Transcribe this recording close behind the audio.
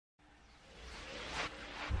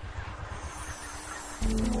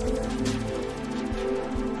Hello,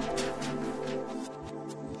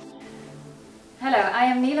 I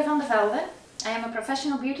am Nele van der Velde. I am a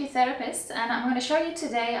professional beauty therapist and I'm going to show you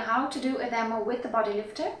today how to do a demo with the body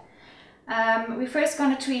lifter. We're first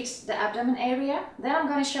going to treat the abdomen area, then I'm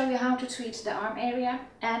going to show you how to treat the arm area,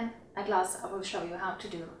 and at last I will show you how to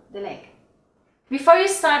do the leg. Before you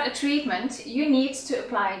start a treatment, you need to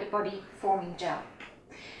apply the body forming gel.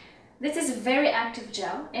 This is a very active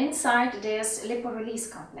gel. Inside there's liporelease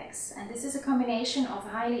complex, and this is a combination of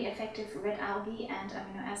highly effective red algae and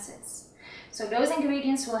amino acids. So those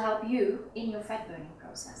ingredients will help you in your fat burning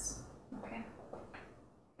process. Okay.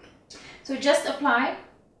 So just apply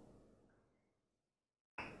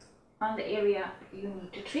on the area you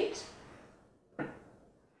need to treat.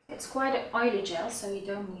 It's quite an oily gel, so you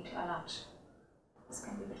don't need a lot. This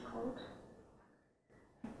can be a bit cold.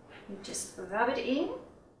 You just rub it in,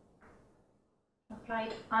 apply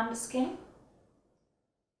it on the skin.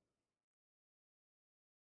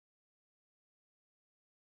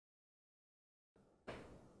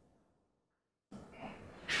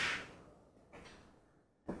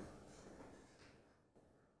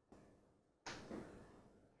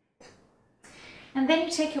 And then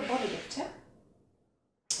you take your body lifter,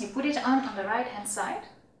 you put it on the right hand side,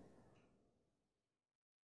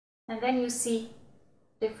 and then you see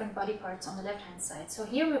different body parts on the left hand side. So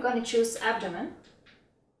here we're going to choose abdomen,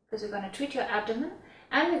 because we're going to treat your abdomen,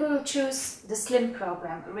 and we're going to choose the SLIM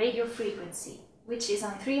program, radio frequency, which is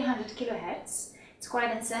on 300 kilohertz. It's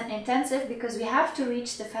quite intensive because we have to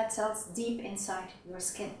reach the fat cells deep inside your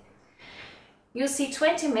skin. You'll see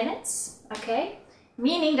 20 minutes, okay?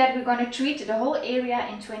 Meaning that we're going to treat the whole area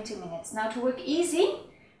in 20 minutes. Now, to work easy,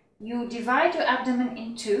 you divide your abdomen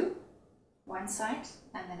in two, one side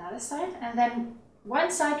and another side, and then one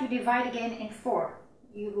side you divide again in four.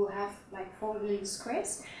 You will have like 4 little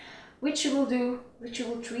squares, which you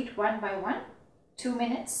will treat one by one, 2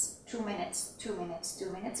 minutes, 2 minutes, 2 minutes, 2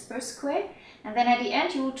 minutes per square, and then at the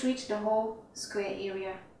end you will treat the whole square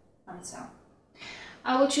area on its own.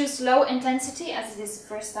 I will choose low intensity as it is the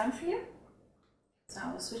first time for you. So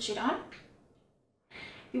I will switch it on.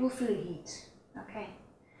 You will feel heat. Okay.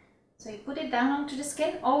 So you put it down onto the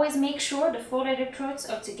skin. Always make sure the 4 electrodes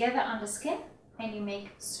are together on the skin, and you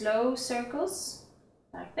make slow circles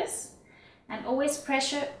like this, and always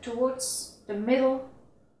pressure towards the middle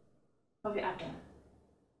of your abdomen.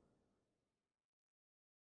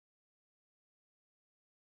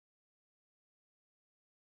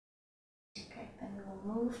 Okay, then we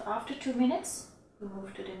will move after 2 minutes. We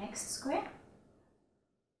move to the next square.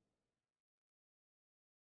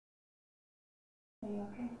 Are you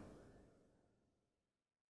okay?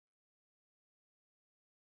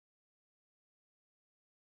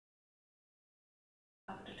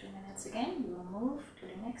 After 2 minutes again, you will move to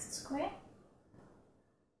the next square.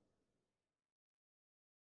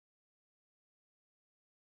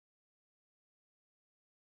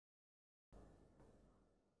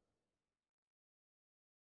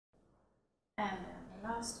 And then the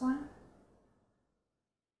last one.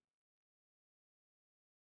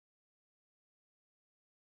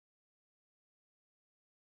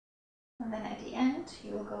 And then at the end,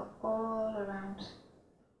 you will go all around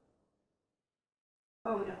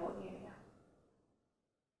over the whole area.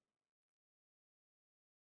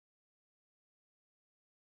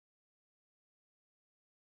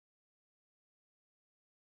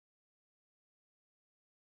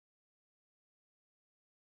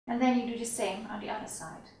 And then you do the same on the other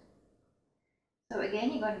side. So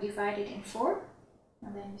again, you're going to divide it in 4,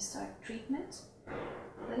 and then you start treatment.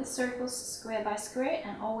 Little circles, square by square,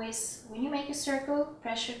 and always, when you make a circle,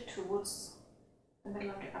 pressure towards the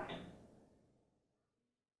middle of the abdomen.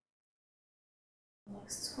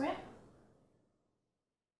 Next square.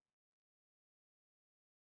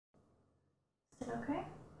 Still okay?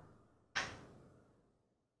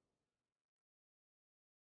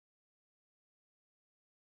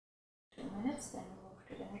 Minutes, then move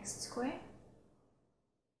to the next square.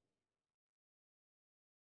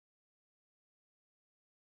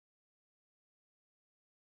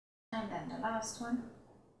 And then the last one.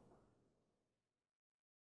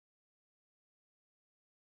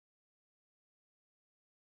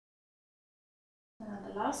 And then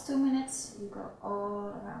the last 2 minutes, you go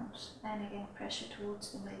all around, and again pressure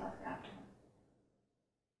towards the middle of the abdomen.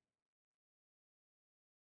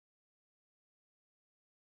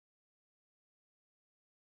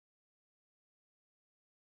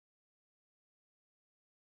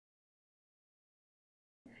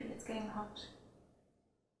 I feel it's getting hot.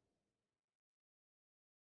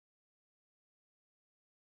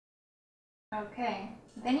 Okay,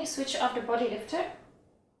 then you switch off the body lifter.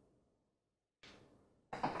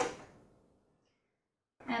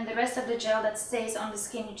 And the rest of the gel that stays on the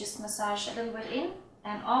skin, you just massage a little bit in,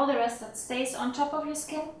 and all the rest that stays on top of your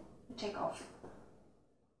skin, you take off.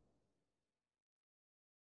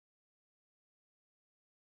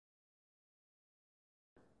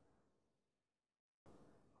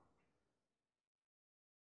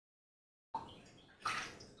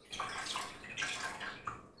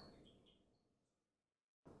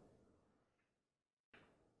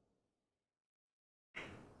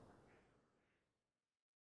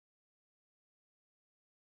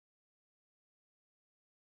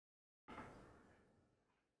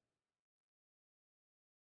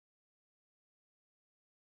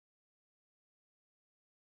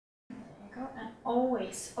 And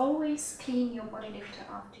always clean your body lifter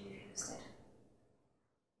after you've used it.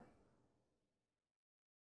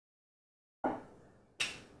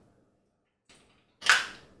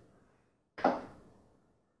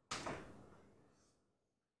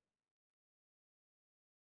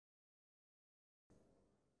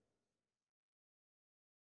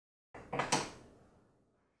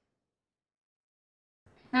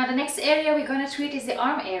 Now the next area we're going to treat is the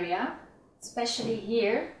arm area, especially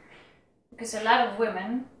here, because a lot of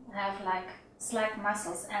women have like slack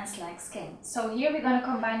muscles and slack skin. So here we're going to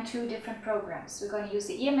combine two different programs. We're going to use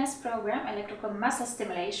the EMS program, electrical muscle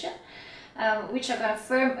stimulation, which are going to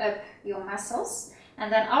firm up your muscles.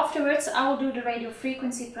 And then afterwards I will do the radio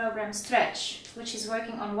frequency program stretch, which is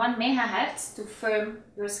working on 1 megahertz to firm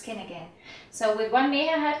your skin again. So with 1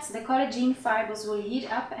 megahertz the collagen fibers will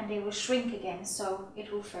heat up and they will shrink again, so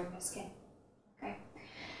it will firm your skin. Okay.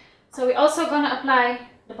 So we're also going to apply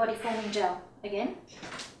the body foaming gel again.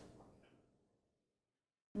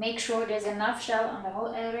 Make sure there's enough gel on the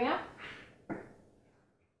whole area.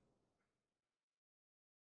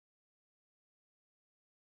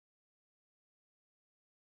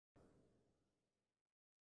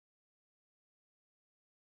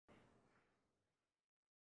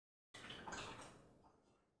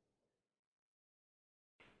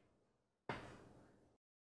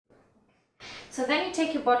 So then you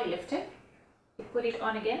take your body lifter, you put it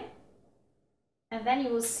on again, and then you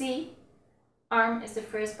will see arm is the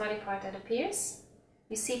first body part that appears.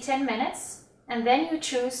 You see 10 minutes, and then you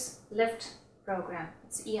choose lift program.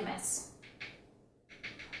 It's EMS.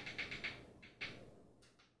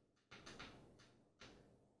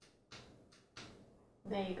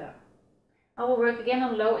 There you go. I will work again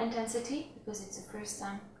on low intensity because it's the first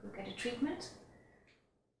time you get a treatment.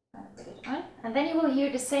 I'll put it on, and then you will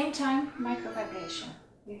hear the same time micro vibration.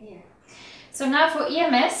 You hear. So now for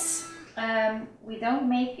EMS, we don't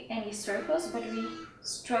make any circles, but we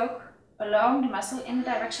stroke along the muscle in the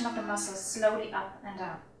direction of the muscle, slowly up and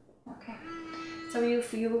down. Okay. So you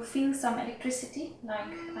will feel some electricity,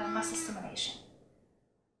 like muscle stimulation.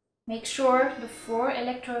 Make sure the 4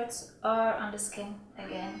 electrodes are on the skin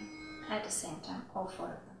again at the same time, all 4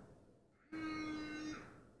 of them.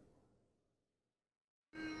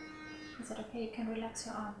 Is that okay? You can relax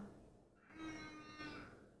your arm.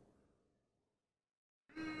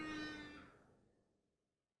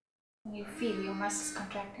 And you feel your muscles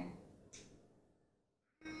contracting.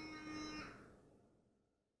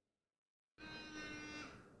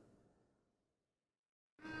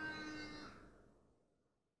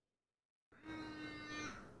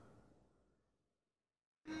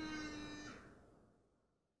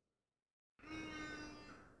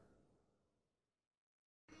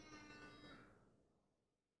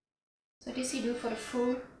 So this you do for the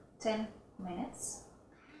full 10 minutes.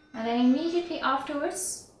 And then immediately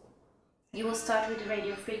afterwards, you will start with the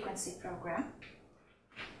radio frequency program.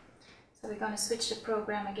 So we're going to switch the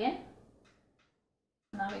program again.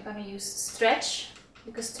 Now we're going to use stretch,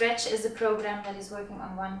 because stretch is the program that is working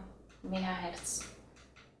on 1 megahertz.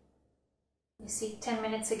 You see 10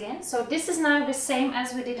 minutes again. So this is now the same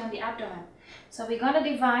as we did on the abdomen. So we're going to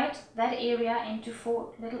divide that area into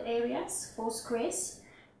 4 little areas, 4 squares,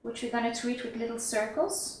 which we're going to treat with little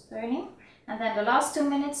circles burning, and then the last 2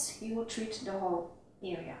 minutes you will treat the whole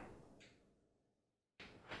area.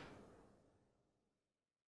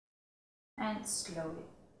 And slowly.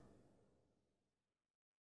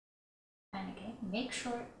 And again, make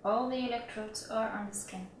sure all the electrodes are on the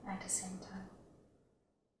skin at the same time.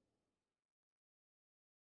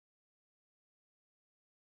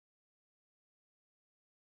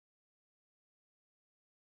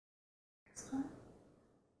 Next one.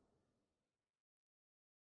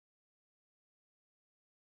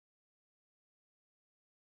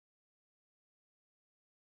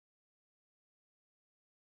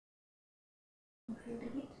 Feel the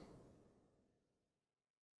heat.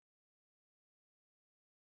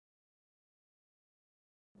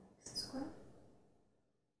 Next one.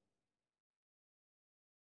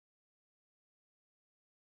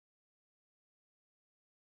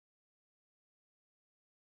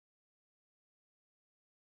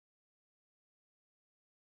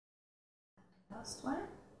 Last one.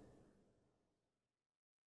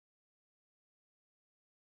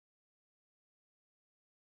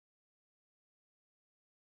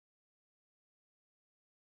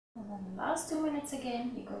 And then the last 2 minutes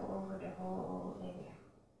again, you go over the whole area.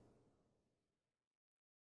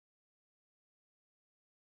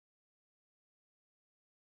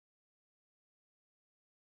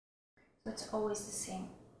 So it's always the same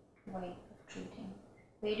way of treating.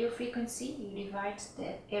 Radio frequency, you divide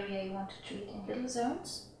the area you want to treat in little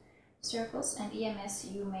zones, circles, and EMS,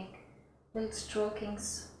 you make little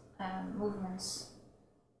strokings, movements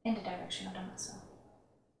in the direction of the muscle.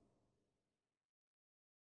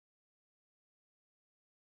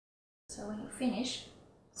 So when you finish,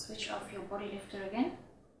 switch off your body lifter again.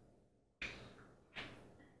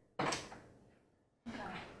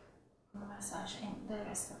 Massage in the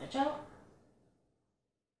rest of the gel.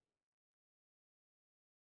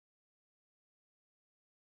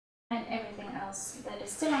 And everything else that is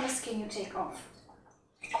still on the skin you take off.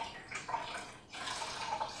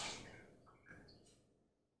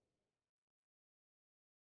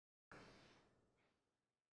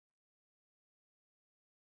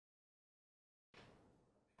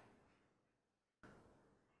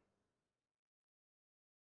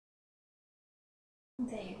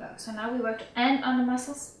 There you go. So now we worked and on the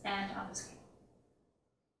muscles and on the skin.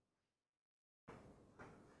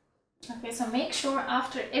 Okay, so make sure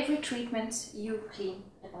after every treatment you clean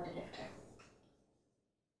the body lifter.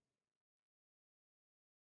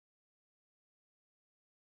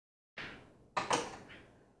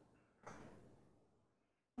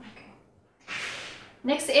 Okay.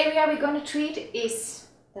 Next area we're going to treat is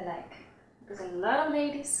the leg, because a lot of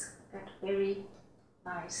ladies got very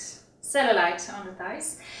nice cellulite on the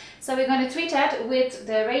thighs. So we're going to treat that with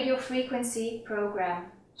the radio frequency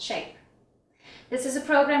program Shape. This is a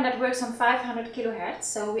program that works on 500 kilohertz,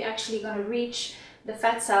 so we're actually going to reach the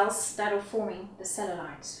fat cells that are forming the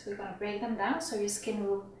cellulite. We're going to break them down so your skin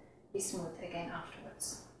will be smooth again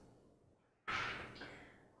afterwards.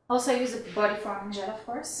 Also use a body forming gel, of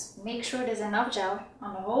course. Make sure there's enough gel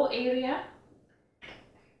on the whole area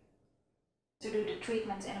to do the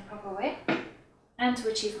treatment in a proper way and to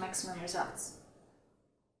achieve maximum results.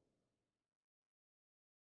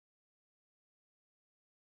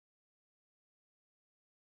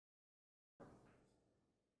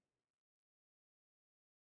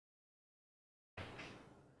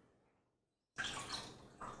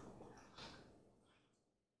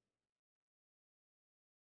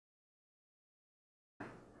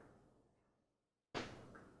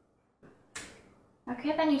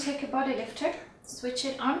 Okay, then you take your body lifter, switch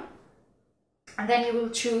it on, and then you will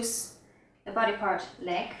choose the body part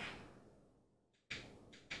leg.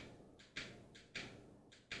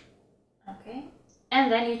 Okay,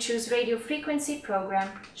 and then you choose radio frequency program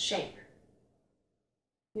Shape.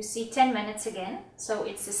 You see 10 minutes again, so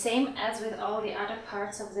it's the same as with all the other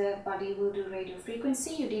parts of the body. We'll do radio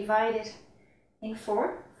frequency. You divide it in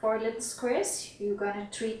four little squares. You're gonna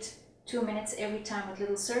treat 2 minutes every time with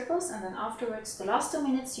little circles, and then afterwards, the last 2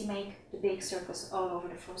 minutes, you make the big circles all over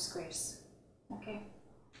the 4 squares. Okay.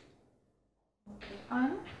 Okay,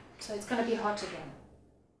 on. So it's gonna be hot again.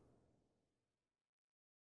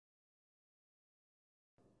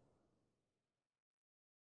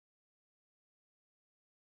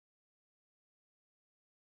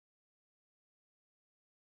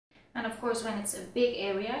 And of course, when it's a big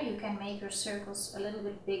area, you can make your circles a little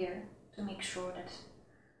bit bigger to make sure that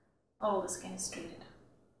all the skin is treated.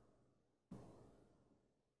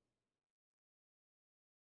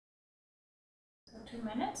 So 2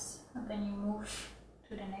 minutes, and then you move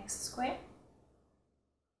to the next square.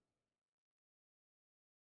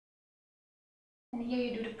 And here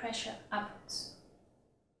you do the pressure upwards.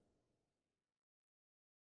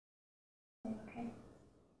 Okay.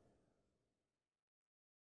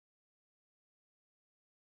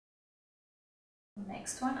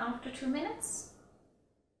 Next one after 2 minutes.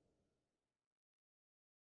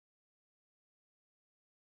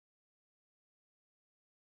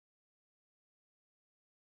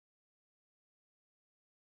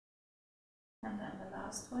 And then the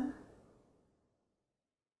last one.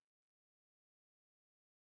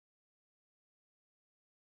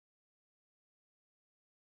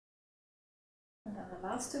 And then the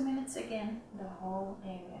last 2 minutes again, the whole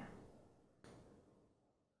area.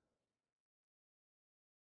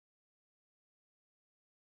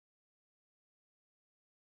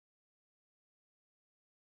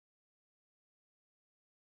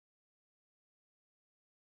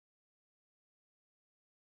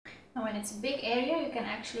 Now when it's a big area, you can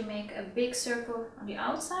actually make a big circle on the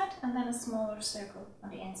outside and then a smaller circle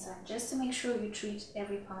on the inside, just to make sure you treat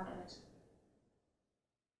every part of it.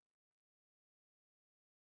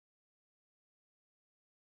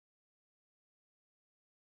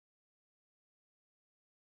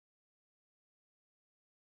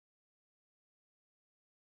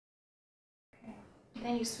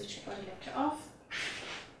 Then you switch your body lifter off.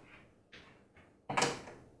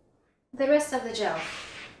 The rest of the gel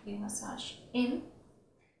you massage in,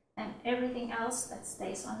 and everything else that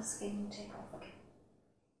stays on the skin you take off again.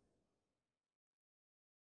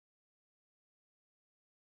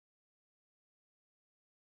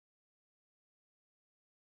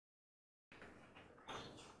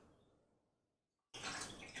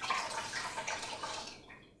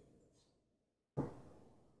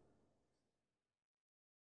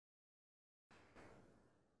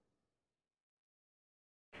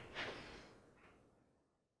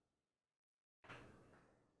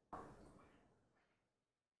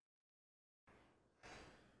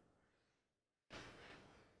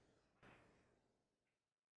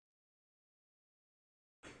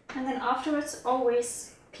 And then afterwards,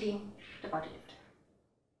 always clean the body lifter.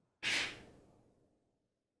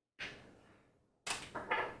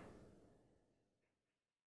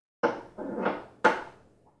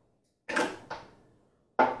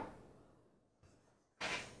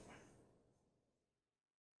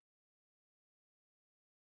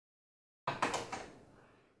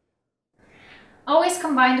 Always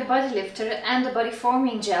combine the body lifter and the body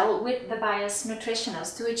forming gel with the Bios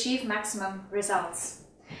Nutritionals to achieve maximum results.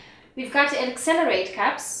 We've got the Accelerate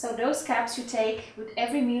caps, so those caps you take with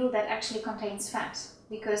every meal that actually contains fat,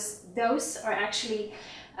 because those are actually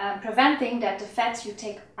preventing that the fat you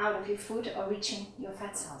take out of your food are reaching your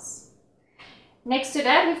fat cells. Next to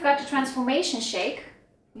that, we've got the Transformation Shake.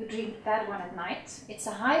 You drink that one at night. It's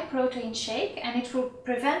a high protein shake and it will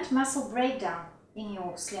prevent muscle breakdown in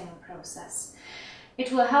your slimming process.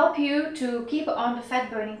 It will help you to keep on the fat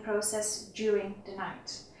burning process during the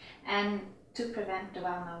night and to prevent the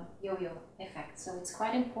well-known yo-yo effect. So it's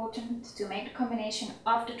quite important to make the combination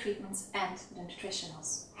of the treatments and the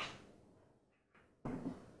nutritionals.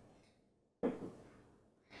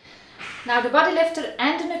 Now the body lifter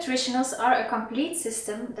and the nutritionals are a complete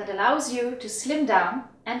system that allows you to slim down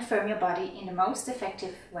and firm your body in the most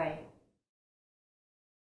effective way.